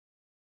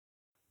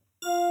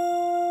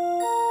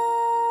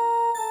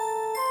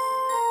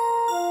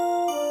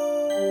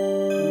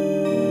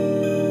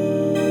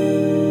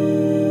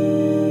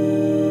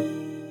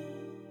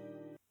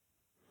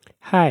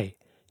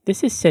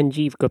This is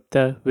Sanjeev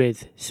Gupta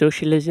with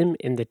Socialism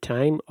in the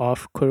Time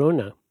of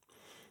Corona.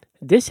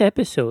 This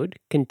episode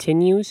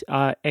continues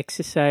our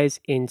exercise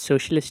in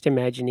socialist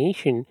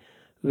imagination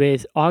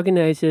with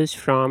organizers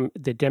from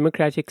the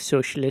Democratic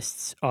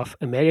Socialists of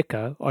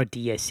America, or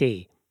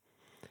DSA.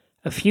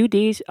 A few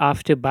days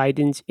after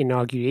Biden's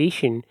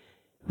inauguration,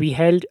 we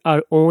held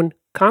our own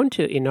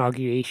counter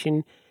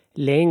inauguration,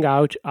 laying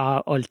out our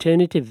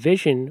alternative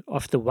vision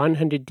of the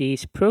 100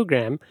 Days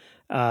program,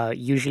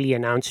 usually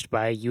announced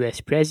by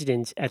US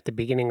presidents at the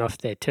beginning of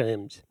their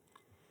terms.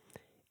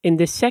 In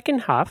the second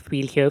half,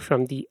 we'll hear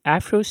from the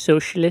Afro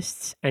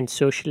Socialists and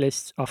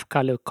Socialists of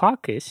Color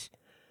Caucus,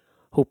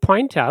 who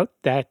point out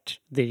that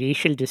the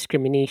racial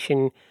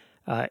discrimination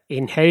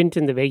inherent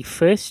in the very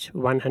first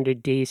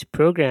 100 Days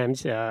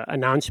programs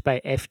announced by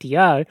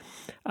FDR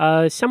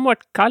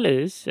somewhat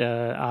colors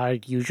our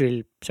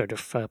usual sort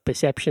of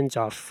perceptions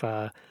of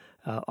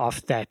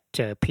that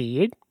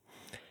period.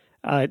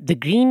 The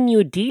Green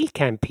New Deal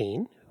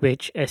campaign,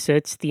 which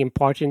asserts the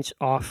importance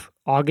of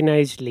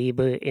organized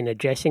labor in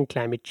addressing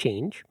climate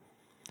change,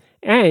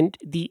 and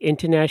the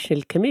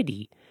International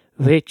Committee,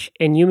 which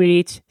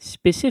enumerates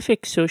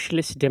specific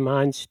socialist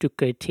demands to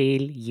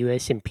curtail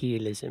US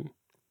imperialism.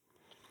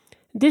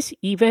 This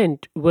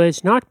event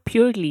was not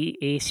purely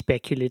a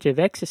speculative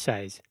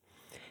exercise.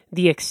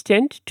 The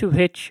extent to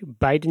which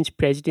Biden's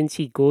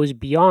presidency goes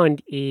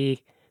beyond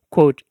a,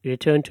 quote,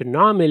 return to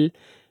normal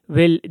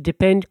will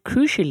depend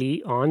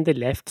crucially on the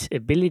left's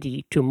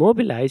ability to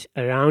mobilize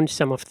around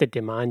some of the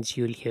demands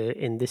you'll hear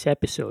in this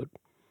episode.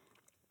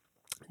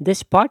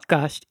 This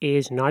podcast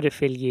is not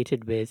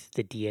affiliated with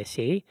the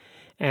DSA,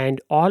 and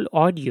all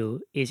audio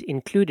is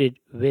included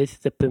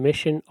with the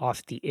permission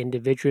of the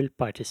individual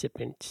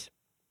participants.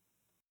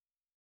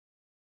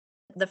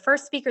 The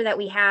first speaker that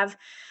we have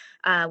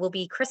will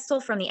be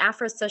Crystal from the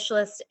Afro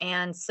Socialist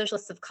and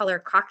Socialists of Color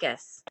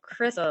Caucus.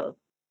 Crystal,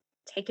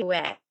 take it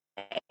away.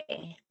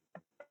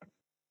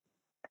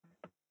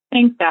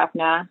 Thanks,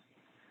 Daphna.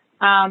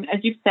 As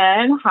you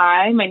said,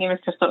 hi, my name is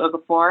Crystal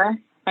Okafor.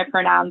 My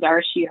pronouns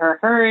are she, her,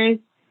 hers.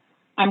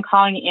 I'm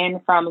calling in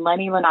from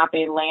Lenni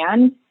Lenape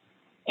land,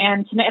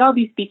 and tonight I'll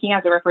be speaking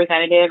as a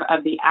representative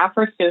of the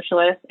Afro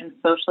Socialists and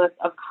Socialists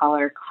of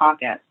Color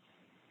Caucus.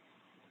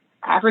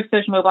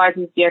 AfroSoc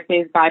mobilizes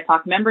DSA's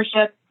BIPOC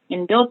membership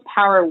and builds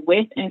power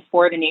with and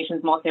for the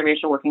nation's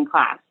multiracial working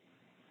class.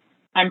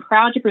 I'm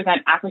proud to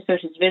present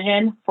AfroSoc's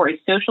vision for a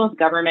socialist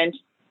government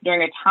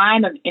during a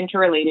time of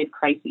interrelated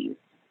crises.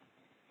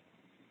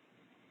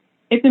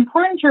 It's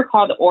important to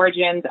recall the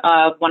origins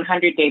of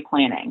 100-day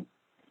planning.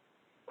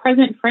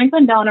 President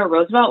Franklin Delano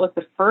Roosevelt was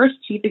the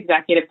first chief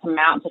executive to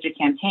mount such a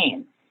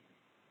campaign.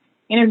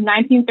 In his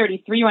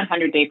 1933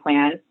 100-day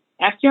plan,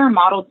 FDR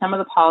modeled some of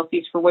the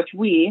policies for which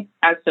we,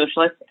 as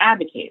socialists,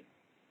 advocate: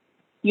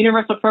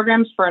 universal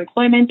programs for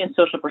employment and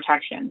social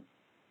protection.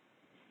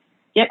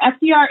 Yet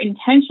FDR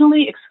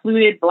intentionally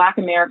excluded Black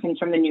Americans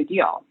from the New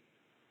Deal.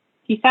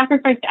 He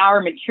sacrificed our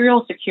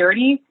material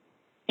security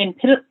in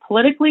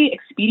politically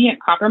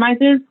expedient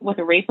compromises with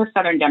racist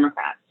Southern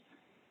Democrats.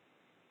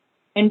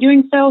 In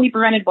doing so, he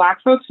prevented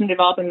Black folks from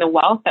developing the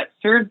wealth that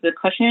served the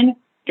cushion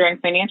during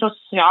financial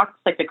shocks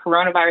like the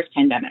coronavirus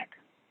pandemic.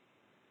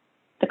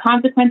 The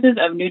consequences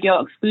of New Deal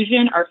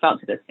exclusion are felt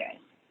to this day.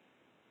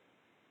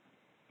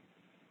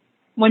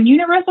 When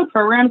universal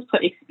programs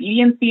put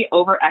expediency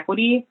over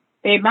equity,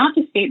 they amount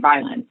to state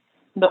violence,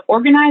 the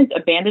organized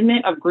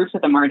abandonment of groups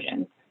at the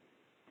margins.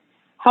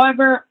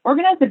 However,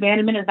 organized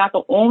abandonment is not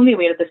the only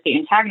way that the state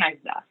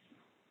antagonizes us.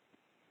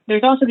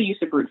 There's also the use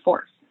of brute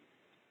force.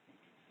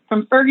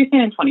 From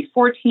Ferguson in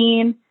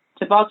 2014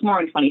 to Baltimore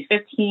in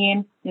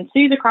 2015 and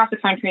cities across the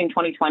country in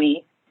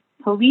 2020,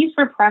 police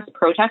repress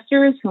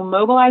protesters who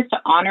mobilize to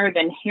honor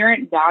the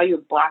inherent value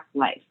of Black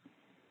life.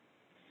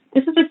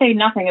 This is to say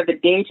nothing of the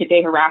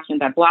day-to-day harassment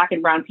that Black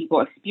and brown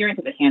people experience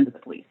at the hands of the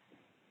police.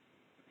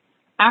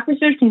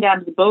 AfroSoc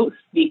condemns both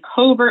the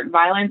covert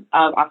violence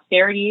of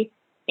austerity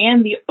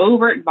and the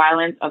overt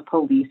violence of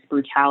police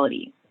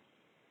brutality.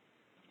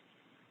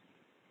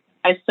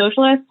 As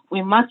socialists,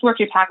 we must work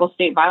to tackle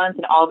state violence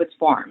in all of its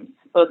forms,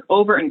 both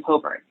overt and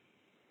covert.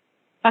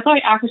 That's why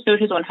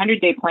AfroSoc's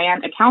 100-day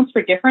plan accounts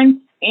for difference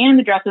and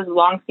addresses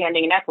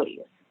longstanding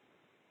inequities.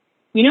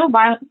 We know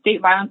state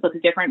violence looks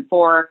different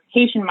for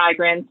Haitian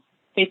migrants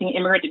facing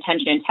immigrant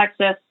detention in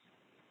Texas,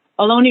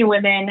 Ohlone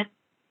women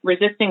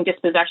resisting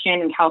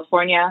dispossession in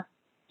California,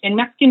 and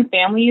Mexican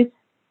families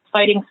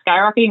fighting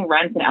skyrocketing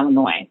rents in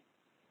Illinois.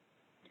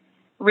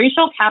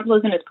 Racial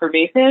capitalism is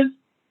pervasive,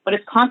 but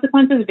its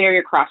consequences vary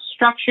across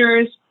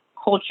structures,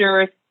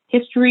 cultures,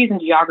 histories,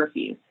 and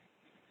geographies.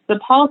 The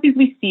policies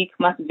we seek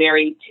must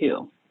vary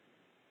too.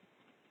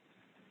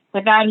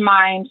 With that in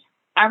mind,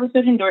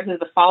 AfroSoc endorses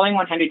the following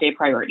 100-day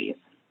priorities.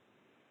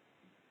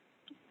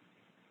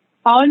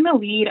 Following the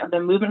lead of the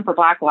Movement for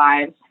Black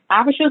Lives,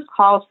 AfroSoc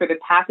calls for the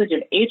passage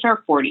of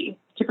H.R. 40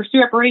 to pursue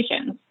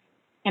reparations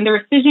and the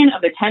rescission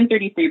of the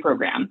 1033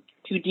 program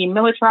to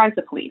demilitarize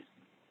the police.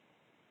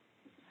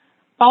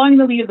 Following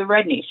the lead of the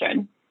Red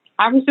Nation,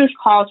 AfroSoc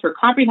calls for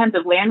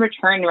comprehensive land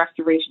return and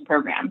restoration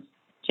programs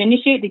to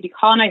initiate the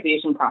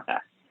decolonization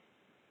process.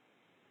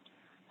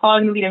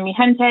 Following the lead of Mi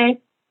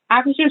Gente,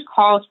 Acrisures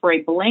calls for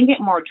a blanket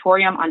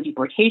moratorium on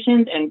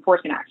deportations and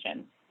enforcement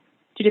actions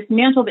to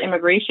dismantle the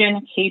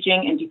immigration,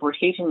 caging, and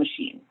deportation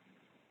machine.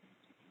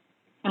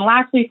 And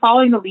lastly,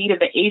 following the lead of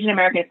the Asian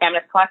American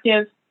Feminist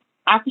Collective,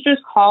 Acrisures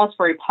calls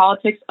for a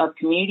politics of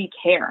community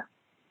care,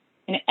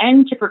 an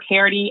end to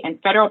precarity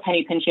and federal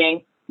penny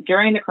pinching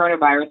during the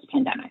coronavirus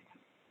pandemic.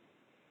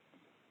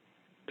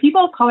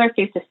 People of color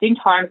face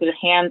distinct harms at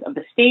the hands of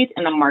the state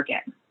and the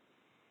market.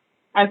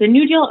 As the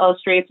New Deal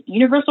illustrates,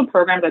 universal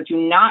programs that do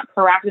not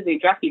proactively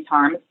address these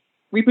harms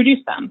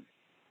reproduce them.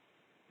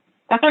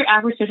 That's why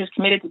Acrisures is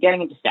committed to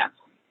getting into step.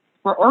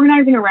 We're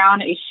organizing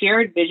around a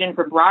shared vision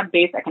for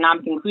broad-based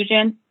economic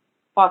inclusion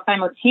while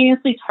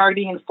simultaneously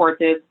targeting the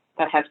forces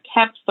that have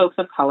kept folks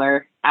of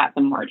color at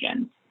the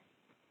margins.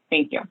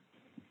 Thank you.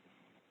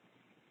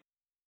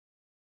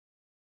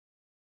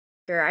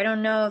 Sure. I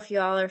don't know if you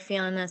all are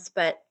feeling this,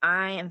 but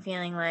I am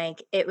feeling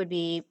like it would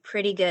be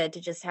pretty good to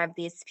just have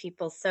these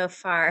people so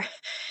far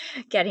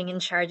getting in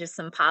charge of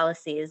some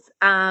policies.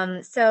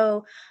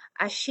 So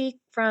Ashik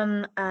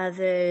from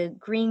the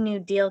Green New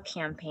Deal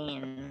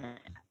campaign.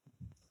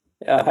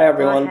 Hi, Go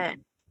everyone.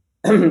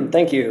 ahead.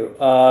 Thank you.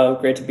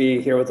 Great to be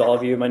here with all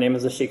of you. My name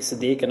is Ashik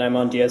Siddiq, and I'm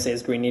on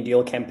DSA's Green New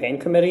Deal campaign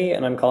committee,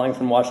 and I'm calling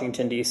from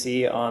Washington,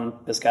 D.C. on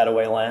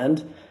Piscataway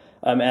land.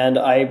 And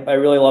I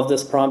really love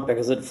this prompt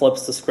because it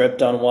flips the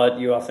script on what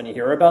you often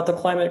hear about the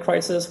climate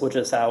crisis, which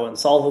is how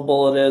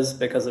insolvable it is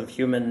because of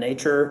human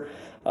nature.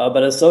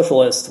 But as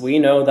socialists, we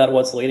know that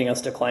what's leading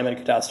us to climate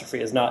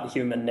catastrophe is not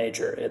human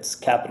nature, it's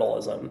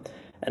capitalism.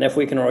 And if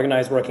we can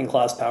organize working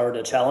class power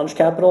to challenge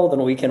capital,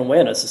 then we can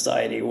win a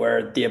society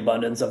where the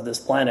abundance of this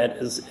planet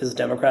is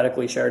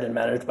democratically shared and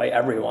managed by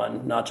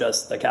everyone, not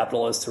just the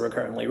capitalists who are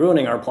currently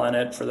ruining our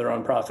planet for their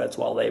own profits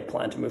while they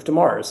plan to move to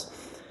Mars.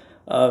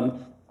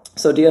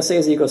 So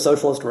DSA's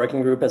Eco-Socialist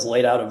Working Group has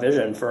laid out a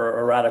vision for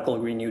a radical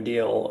Green New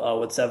Deal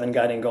with 7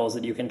 guiding goals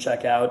that you can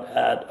check out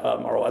at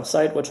our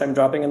website, which I'm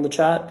dropping in the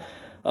chat.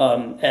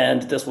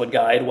 And this would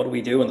guide what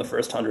we do in the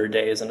first 100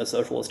 days in a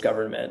socialist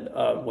government,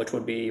 which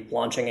would be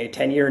launching a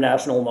 10-year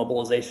national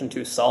mobilization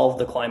to solve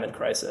the climate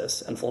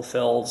crisis and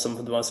fulfill some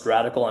of the most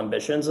radical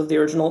ambitions of the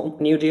original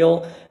New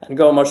Deal, and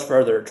go much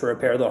further to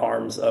repair the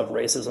harms of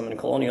racism and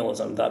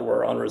colonialism that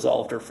were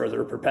unresolved or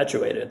further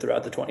perpetuated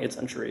throughout the 20th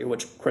century,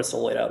 which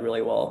Crystal laid out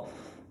really well.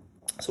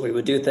 So we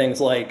would do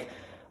things like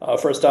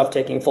first off,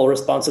 taking full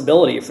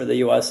responsibility for the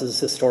US's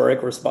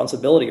historic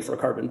responsibility for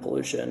carbon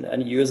pollution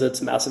and use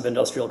its massive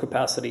industrial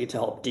capacity to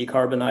help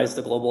decarbonize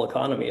the global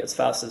economy as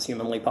fast as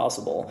humanly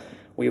possible.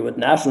 We would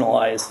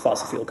nationalize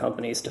fossil fuel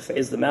companies to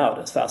phase them out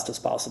as fast as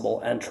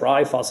possible and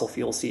try fossil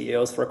fuel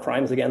CEOs for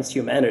crimes against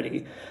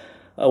humanity.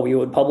 We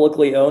would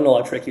publicly own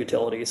electric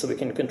utilities so we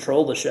can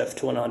control the shift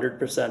to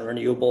 100%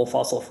 renewable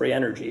fossil-free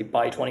energy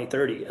by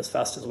 2030 as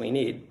fast as we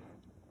need.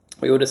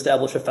 We would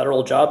establish a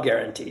federal job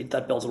guarantee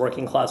that builds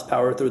working class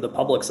power through the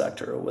public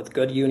sector with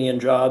good union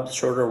jobs,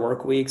 shorter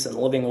work weeks, and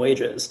living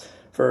wages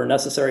for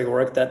necessary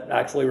work that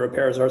actually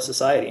repairs our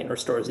society and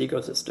restores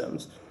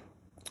ecosystems.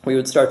 We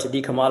would start to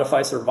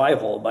decommodify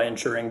survival by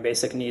ensuring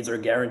basic needs are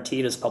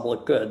guaranteed as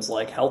public goods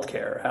like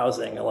healthcare,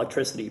 housing,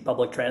 electricity,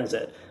 public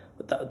transit.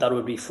 That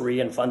would be free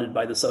and funded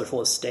by the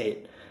socialist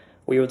state.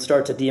 We would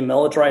start to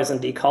demilitarize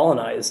and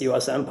decolonize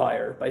U.S.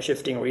 empire by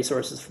shifting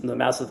resources from the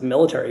massive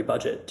military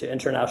budget to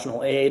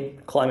international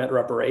aid, climate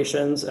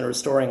reparations, and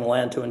restoring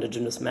land to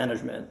indigenous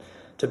management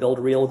to build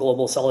real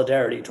global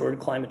solidarity toward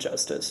climate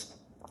justice.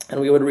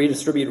 And we would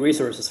redistribute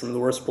resources from the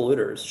worst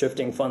polluters,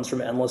 shifting funds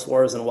from endless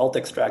wars and wealth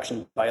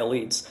extraction by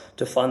elites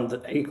to fund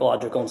the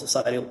ecological and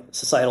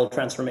societal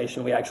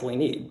transformation we actually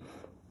need.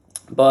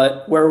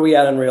 But where are we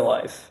at in real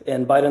life?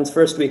 In Biden's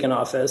first week in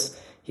office,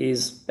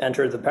 he's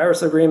entered the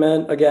Paris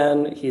Agreement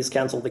again. He's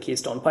canceled the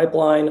Keystone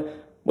Pipeline,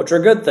 which are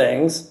good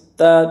things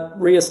that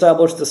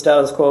reestablished the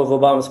status quo of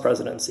Obama's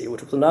presidency,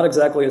 which was not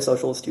exactly a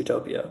socialist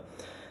utopia.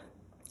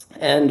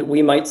 And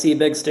we might see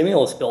big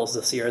stimulus bills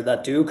this year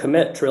that do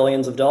commit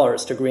trillions of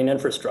dollars to green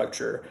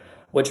infrastructure,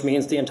 which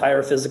means the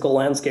entire physical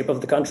landscape of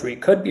the country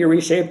could be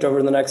reshaped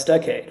over the next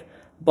decade.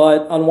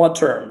 But on what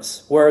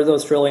terms? Where are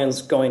those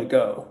trillions going to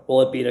go?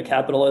 Will it be to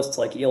capitalists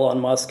like Elon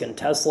Musk and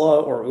Tesla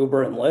or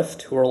Uber and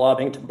Lyft who are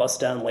lobbying to bust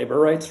down labor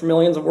rights for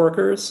millions of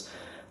workers?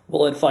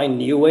 Will it find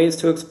new ways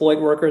to exploit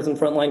workers in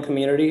frontline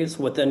communities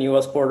within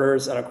US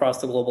borders and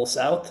across the global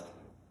South?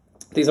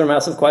 These are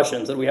massive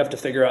questions that we have to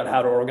figure out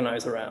how to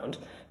organize around.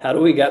 How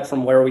do we get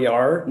from where we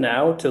are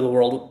now to the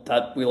world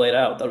that we laid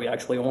out, that we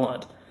actually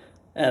want?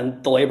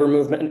 And the labor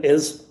movement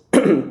is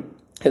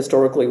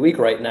historically weak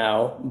right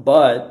now,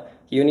 but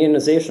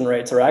unionization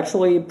rates are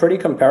actually pretty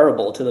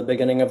comparable to the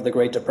beginning of the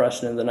Great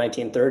Depression in the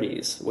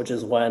 1930s, which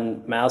is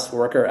when mass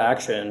worker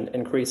action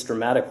increased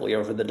dramatically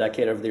over the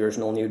decade of the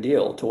original New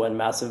Deal to win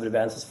massive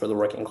advances for the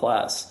working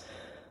class.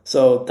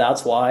 So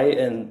that's why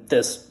in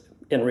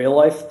real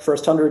life,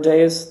 first 100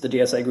 days, the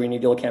DSA Green New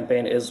Deal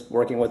campaign is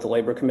working with the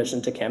Labor Commission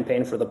to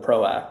campaign for the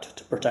PRO Act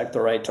to protect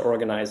the right to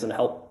organize and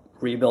help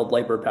rebuild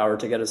labor power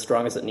to get as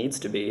strong as it needs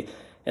to be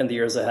in the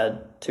years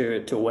ahead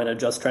to win a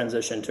just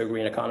transition to a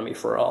green economy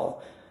for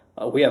all.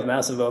 We have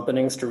massive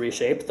openings to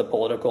reshape the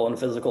political and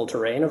physical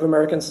terrain of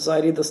American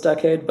society this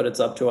decade, but it's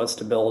up to us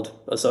to build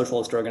a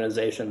socialist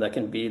organization that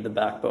can be the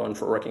backbone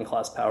for working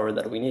class power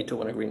that we need to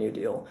win a Green New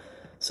Deal.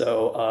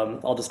 So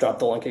I'll just drop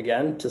the link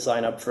again to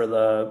sign up for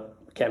the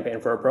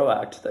Campaign for a PRO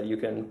Act that you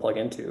can plug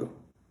into.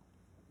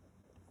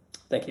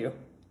 Thank you.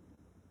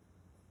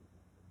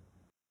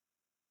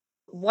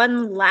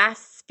 One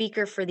last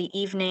speaker for the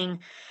evening,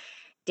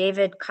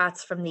 David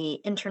Kotz from the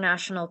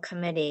International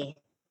Committee.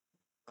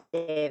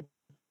 Dave.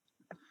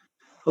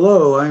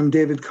 Hello, I'm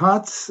David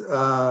Kotz,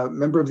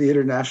 member of the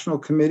International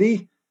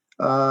Committee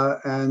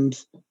and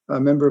a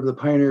member of the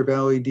Pioneer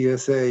Valley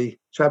DSA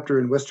chapter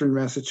in Western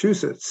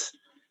Massachusetts.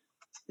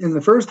 In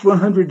the first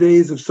 100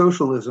 days of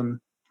socialism,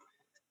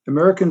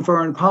 American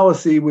foreign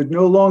policy would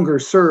no longer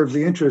serve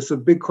the interests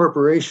of big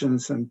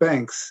corporations and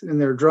banks in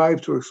their drive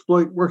to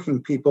exploit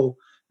working people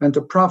and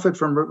to profit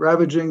from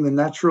ravaging the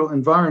natural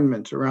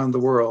environment around the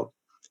world.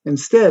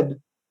 Instead,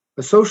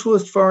 a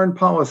socialist foreign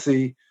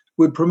policy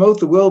would promote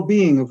the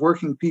well-being of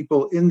working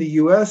people in the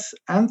US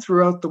and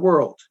throughout the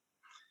world,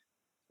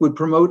 would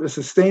promote a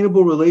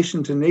sustainable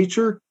relation to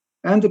nature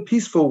and a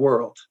peaceful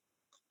world.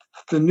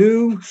 The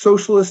new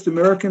socialist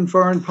American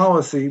foreign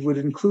policy would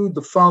include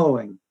the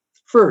following.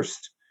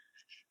 First,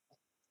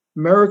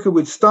 America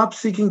would stop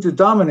seeking to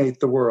dominate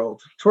the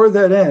world. Toward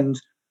that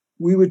end,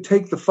 we would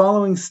take the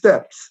following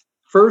steps.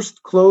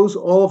 First, close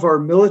all of our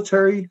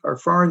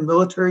foreign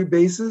military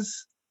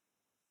bases.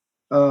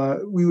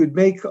 We would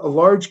make a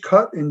large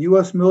cut in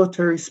US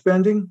military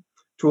spending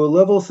to a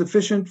level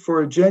sufficient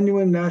for a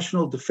genuine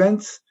national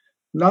defense,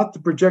 not the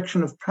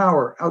projection of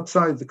power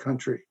outside the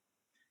country.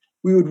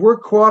 We would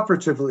work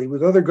cooperatively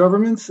with other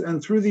governments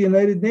and through the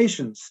United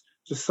Nations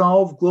to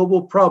solve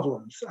global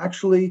problems,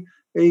 actually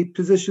a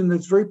position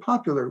that's very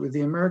popular with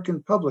the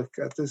American public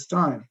at this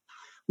time.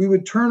 We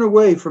would turn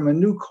away from a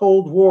new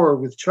Cold War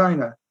with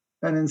China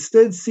and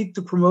instead seek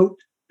to promote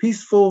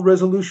peaceful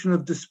resolution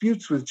of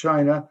disputes with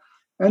China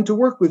and to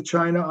work with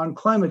China on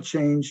climate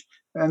change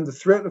and the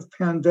threat of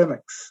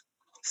pandemics.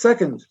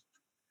 Second,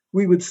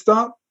 we would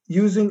stop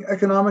using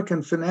economic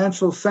and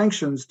financial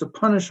sanctions to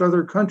punish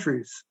other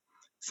countries,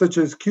 such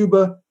as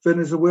Cuba,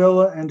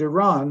 Venezuela, and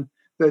Iran,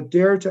 that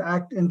dare to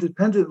act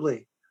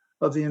independently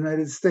of the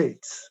United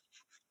States.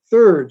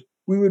 Third,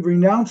 we would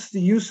renounce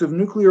the use of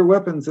nuclear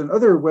weapons and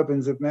other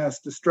weapons of mass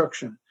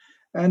destruction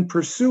and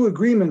pursue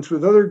agreements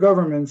with other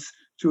governments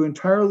to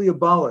entirely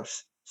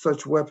abolish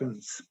such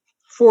weapons.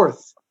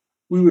 Fourth,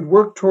 we would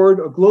work toward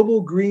a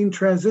global green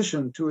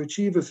transition to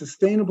achieve a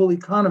sustainable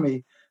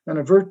economy and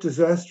avert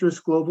disastrous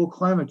global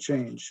climate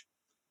change.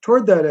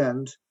 Toward that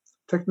end,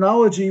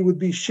 technology would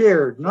be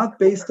shared, not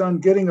based on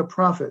getting a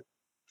profit,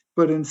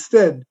 but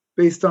instead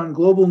based on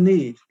global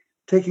need,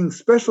 taking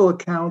special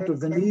account of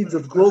the needs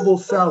of global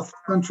South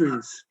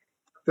countries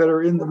that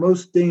are in the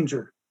most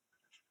danger.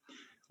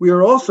 We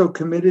are also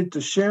committed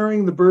to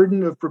sharing the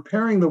burden of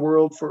preparing the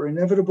world for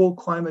inevitable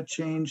climate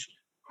change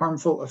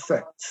harmful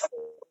effects.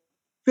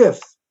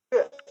 Fifth,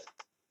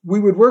 we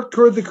would work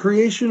toward the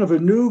creation of a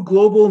new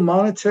global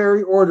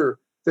monetary order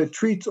that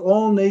treats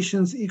all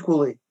nations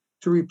equally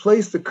to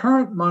replace the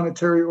current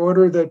monetary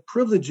order that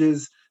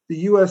privileges the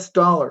US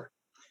dollar.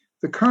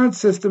 The current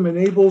system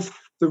enables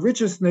the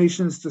richest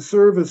nations to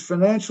serve as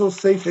financial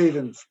safe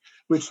havens,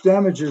 which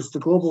damages the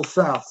global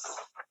South.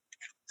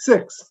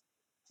 Sixth,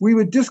 we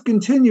would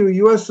discontinue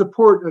US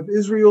support of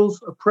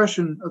Israel's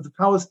oppression of the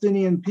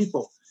Palestinian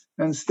people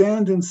and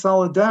stand in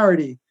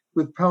solidarity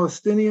with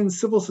Palestinian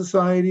civil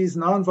society's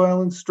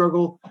nonviolent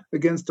struggle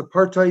against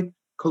apartheid,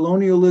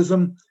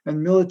 colonialism,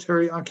 and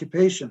military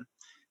occupation,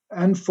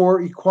 and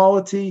for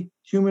equality,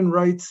 human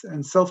rights,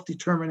 and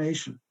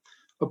self-determination.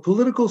 A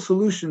political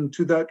solution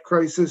to that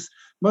crisis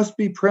must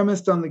be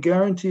premised on the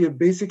guarantee of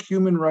basic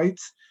human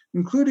rights,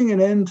 including an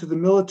end to the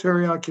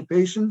military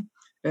occupation,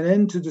 an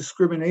end to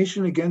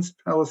discrimination against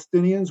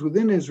Palestinians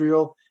within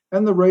Israel,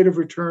 and the right of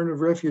return of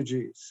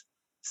refugees.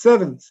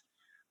 Seventh,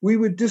 we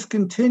would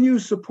discontinue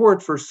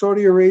support for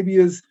Saudi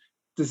Arabia's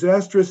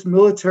disastrous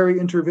military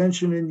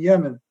intervention in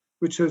Yemen,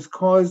 which has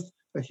caused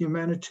a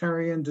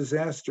humanitarian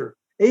disaster.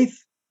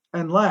 Eighth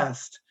and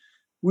last,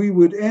 we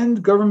would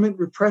end government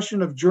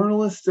repression of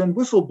journalists and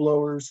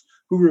whistleblowers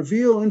who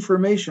reveal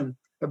information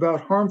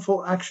about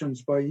harmful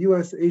actions by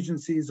US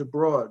agencies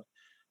abroad.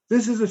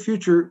 This is a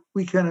future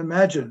we can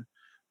imagine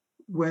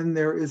when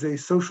there is a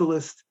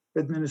socialist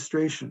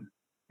administration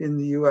in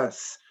the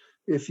US.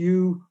 If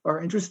you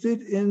are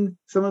interested in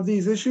some of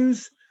these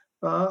issues,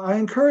 I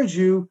encourage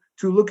you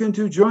to look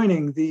into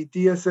joining the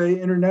DSA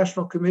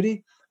International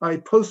Committee. I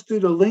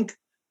posted a link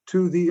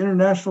to the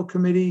International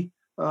Committee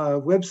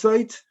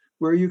website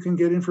where you can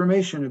get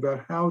information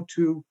about how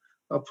to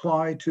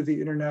apply to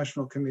the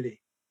International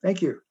Committee.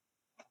 Thank you.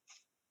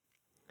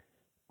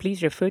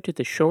 Please refer to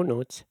the show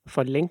notes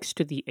for links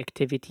to the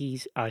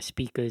activities our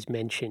speakers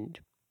mentioned.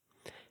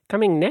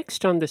 Coming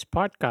next on this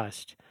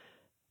podcast,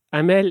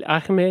 Amel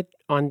Ahmed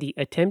on the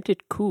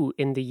attempted coup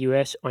in the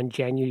US on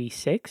January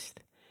 6th,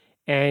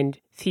 and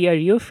Thea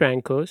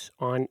Riofrancos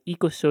on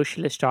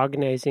eco-socialist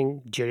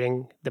organizing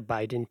during the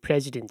Biden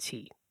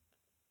presidency.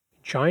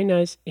 Join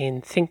us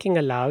in thinking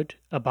aloud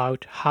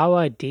about how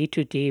our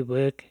day-to-day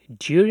work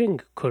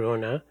during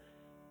Corona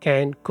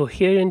can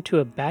cohere into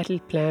a battle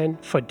plan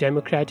for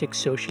democratic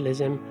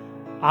socialism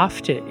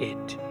after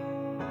it.